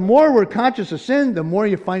 But the more we're conscious of sin, the more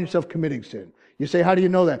you find yourself committing sin. You say, how do you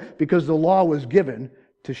know that? Because the law was given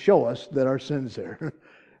to show us that our sin's there.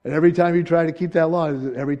 And every time you try to keep that law,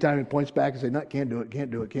 every time it points back and says, no, can't do it,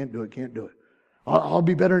 can't do it, can't do it, can't do it. I'll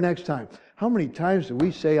be better next time. How many times do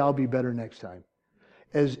we say, I'll be better next time?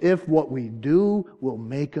 As if what we do will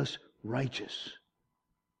make us righteous.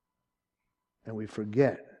 And we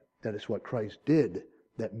forget that it's what Christ did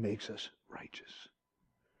that makes us righteous.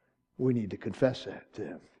 We need to confess that to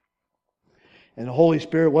Him. And the Holy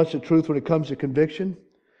Spirit, what's the truth when it comes to conviction?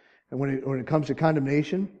 And when it comes to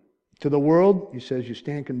condemnation? To the world, He says, you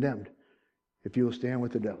stand condemned if you will stand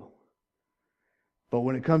with the devil. But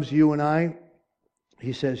when it comes to you and I,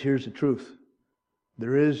 He says, here's the truth.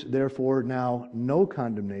 There is therefore now no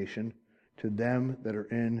condemnation to them that are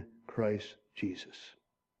in Christ Jesus.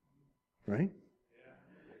 Right?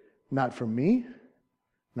 Not from me,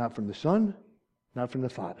 not from the Son, not from the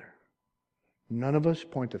Father. None of us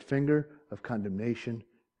point the finger of condemnation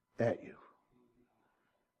at you.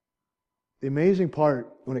 The amazing part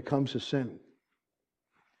when it comes to sin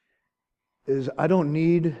is I don't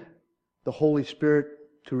need the Holy Spirit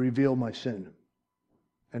to reveal my sin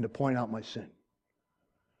and to point out my sin.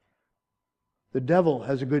 The devil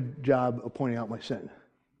has a good job of pointing out my sin.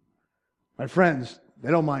 My friends, they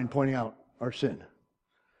don't mind pointing out our sin.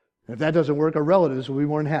 And if that doesn't work, our relatives will be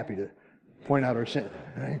more than happy to point out our sin.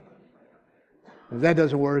 Right? If that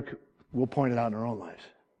doesn't work, we'll point it out in our own lives.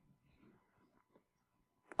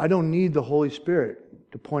 I don't need the Holy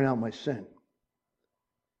Spirit to point out my sin.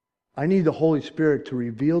 I need the Holy Spirit to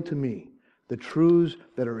reveal to me the truths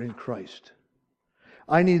that are in Christ.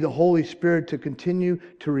 I need the Holy Spirit to continue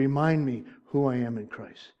to remind me who I am in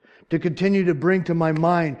Christ. To continue to bring to my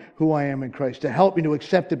mind who I am in Christ. To help me to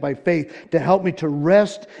accept it by faith. To help me to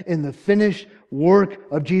rest in the finished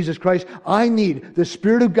work of Jesus Christ. I need the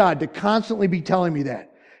Spirit of God to constantly be telling me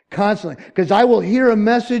that. Constantly. Because I will hear a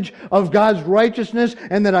message of God's righteousness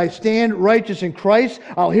and that I stand righteous in Christ.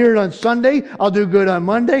 I'll hear it on Sunday. I'll do good on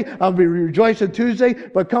Monday. I'll be rejoiced on Tuesday.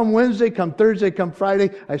 But come Wednesday, come Thursday, come Friday,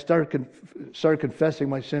 I start confessing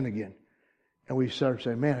my sin again. And we start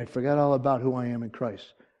saying, man, I forgot all about who I am in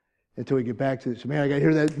Christ. Until we get back to this. Man, I got to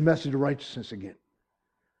hear that message of righteousness again.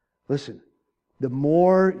 Listen, the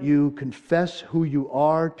more you confess who you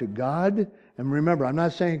are to God, and remember, I'm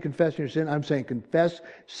not saying confess your sin, I'm saying confess,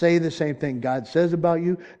 say the same thing God says about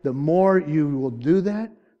you. The more you will do that,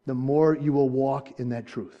 the more you will walk in that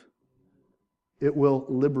truth. It will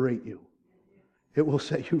liberate you. It will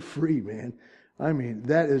set you free, man. I mean,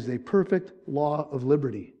 that is the perfect law of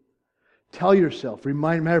liberty. Tell yourself,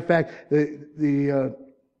 matter of fact, the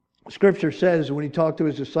Scripture says, when He talked to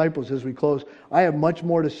His disciples as we close, I have much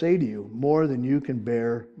more to say to you, more than you can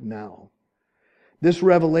bear now. This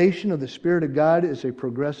revelation of the Spirit of God is a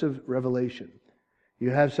progressive revelation.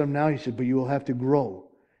 You have some now, He said, but you will have to grow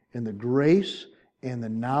in the grace and the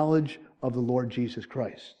knowledge of the Lord Jesus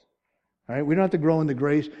Christ. All right? We don't have to grow in the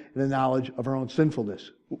grace and the knowledge of our own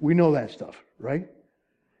sinfulness. We know that stuff, right?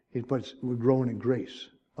 But we're growing in grace,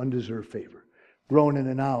 undeserved favor, growing in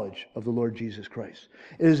the knowledge of the Lord Jesus Christ.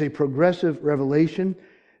 It is a progressive revelation,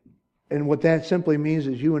 and what that simply means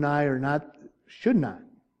is you and I should not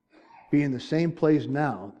be in the same place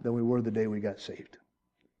now that we were the day we got saved.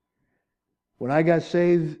 When I got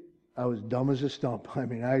saved, I was dumb as a stump. I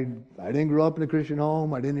mean, I didn't grow up in a Christian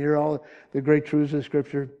home. I didn't hear all the great truths of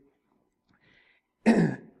Scripture.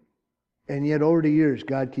 And yet over the years,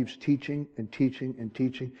 God keeps teaching and teaching and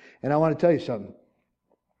teaching. And I want to tell you something.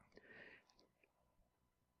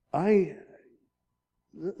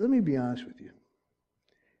 Let me be honest with you.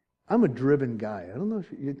 I'm a driven guy.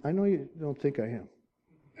 I know you don't think I am.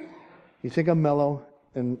 You think I'm mellow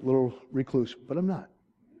and a little recluse, but I'm not.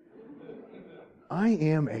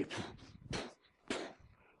 I'm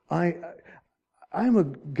a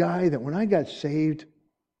guy that when I got saved,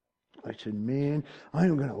 I said, man, I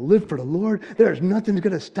am going to live for the Lord. There's nothing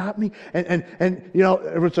going to stop me. And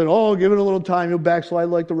everyone said, oh, give it a little time. You'll backslide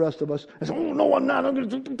like the rest of us. I said, oh, no, I'm not. I'm going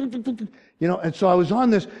to... and so I was on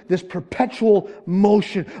this perpetual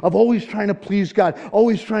motion of always trying to please God,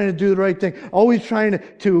 always trying to do the right thing, always trying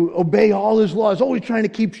to obey all His laws, always trying to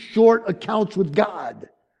keep short accounts with God.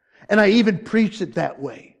 And I even preached it that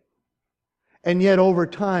way. And yet over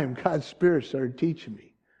time, God's Spirit started teaching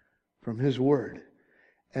me from His Word.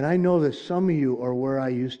 And I know that some of you are where I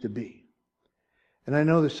used to be. And I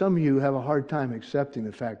know that some of you have a hard time accepting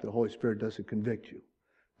the fact that the Holy Spirit doesn't convict you.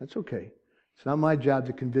 That's okay. It's not my job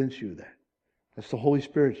to convince you of that. That's the Holy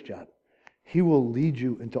Spirit's job. He will lead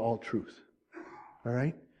you into all truth. All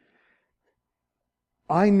right?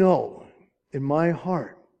 I know in my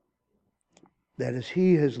heart that as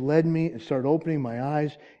He has led me and started opening my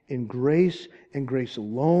eyes in grace and grace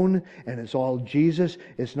alone, and it's all Jesus.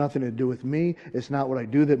 It's nothing to do with me. It's not what I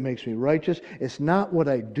do that makes me righteous. It's not what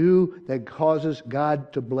I do that causes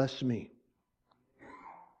God to bless me.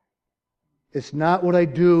 It's not what I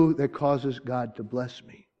do that causes God to bless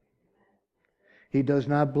me. He does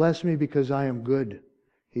not bless me because I am good.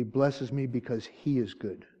 He blesses me because He is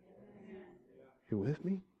good. You with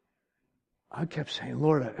me? I kept saying,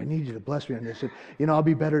 Lord, I need you to bless me on this. And, I'll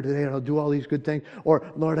be better today and I'll do all these good things.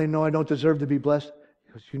 Or, Lord, I know I don't deserve to be blessed.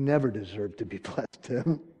 Because you never deserve to be blessed,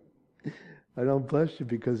 Tim. I don't bless you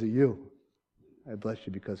because of you. I bless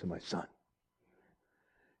you because of my Son.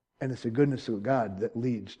 And it's the goodness of God that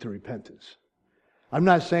leads to repentance. I'm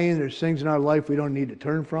not saying there's things in our life we don't need to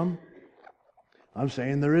turn from. I'm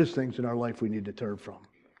saying there is things in our life we need to turn from.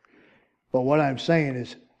 But what I'm saying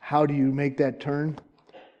is, how do you make that turn?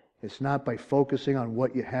 It's not by focusing on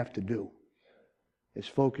what you have to do. It's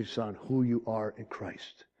focused on who you are in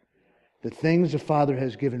Christ. The things the Father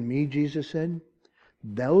has given me, Jesus said,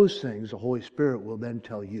 those things the Holy Spirit will then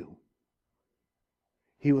tell you.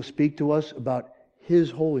 He will speak to us about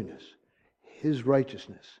His holiness, His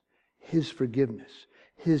righteousness, His forgiveness,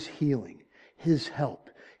 His healing, His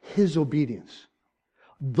help, His obedience.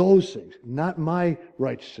 Those things, not my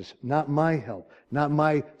righteousness, not my help, not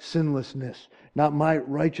my sinlessness, not my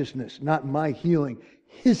righteousness, not my healing,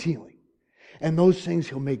 His healing. And those things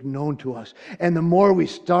He'll make known to us. And the more we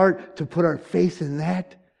start to put our faith in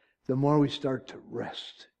that, the more we start to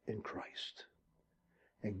rest in Christ.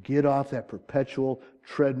 And get off that perpetual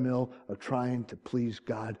treadmill of trying to please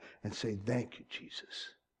God and say, thank you,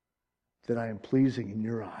 Jesus, that I am pleasing in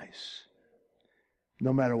your eyes.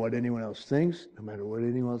 No matter what anyone else thinks, no matter what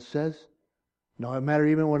anyone else says, no matter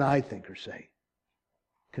even what I think or say.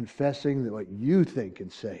 Confessing that what you think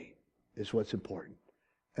and say is what's important.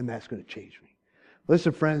 And that's going to change me.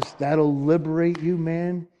 Listen, friends, that'll liberate you,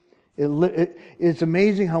 man. It's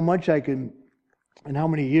amazing how much I can, and how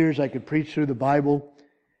many years I could preach through the Bible,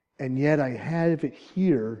 and yet I have it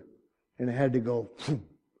here, and it had to go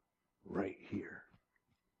right here.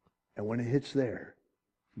 And when it hits there,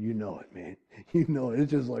 you know it, man. You know it.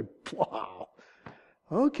 It's just like, wow.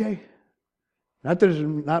 Okay.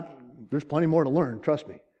 There's plenty more to learn, trust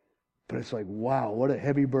me. But it's like, wow, what a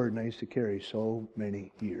heavy burden I used to carry so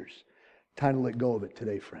many years. Time to let go of it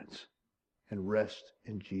today, friends, and rest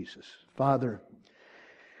in Jesus. Father,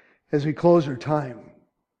 as we close our time,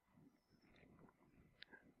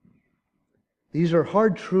 these are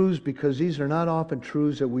hard truths because these are not often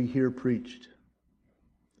truths that we hear preached.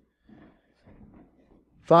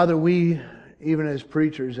 Father, we, even as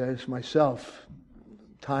preachers, as myself,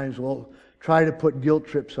 times will try to put guilt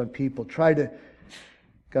trips on people,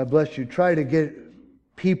 God bless you, try to get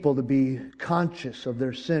people to be conscious of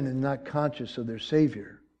their sin and not conscious of their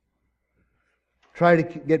Savior. Try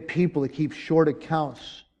to get people to keep short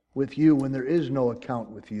accounts with you when there is no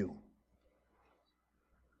account with you.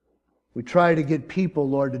 We try to get people,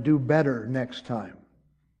 Lord, to do better next time.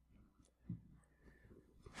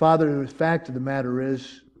 Father, the fact of the matter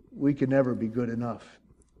is, we can never be good enough.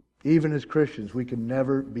 Even as Christians, we can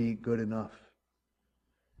never be good enough.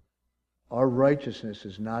 Our righteousness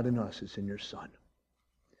is not in us, it's in your Son.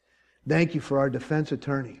 Thank you for our defense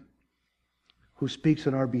attorney who speaks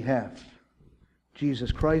on our behalf,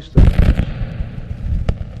 Jesus Christ.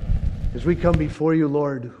 As we come before you,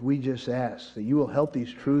 Lord, we just ask that you will help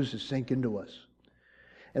these truths to sink into us.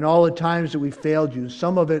 And all the times that we failed you,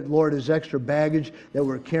 some of it, Lord, is extra baggage that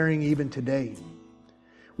we're carrying even today.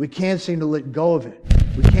 We can't seem to let go of it.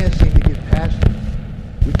 We can't seem to get past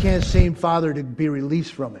it. We can't seem, Father, to be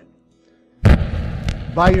released from it.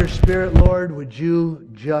 By your Spirit, Lord, would you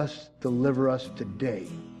just deliver us today?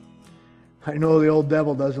 I know the old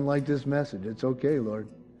devil doesn't like this message. It's okay, Lord.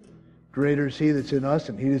 Greater is He that's in us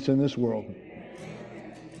than he that's in this world.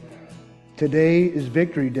 Today is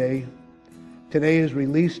victory day. Today is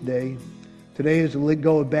release day. Today is a let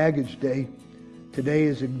go of baggage day. Today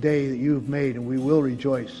is a day that you have made, and we will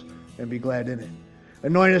rejoice and be glad in it.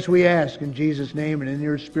 Anoint us, we ask, in Jesus' name and in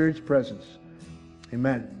your Spirit's presence.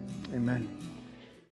 Amen. Amen.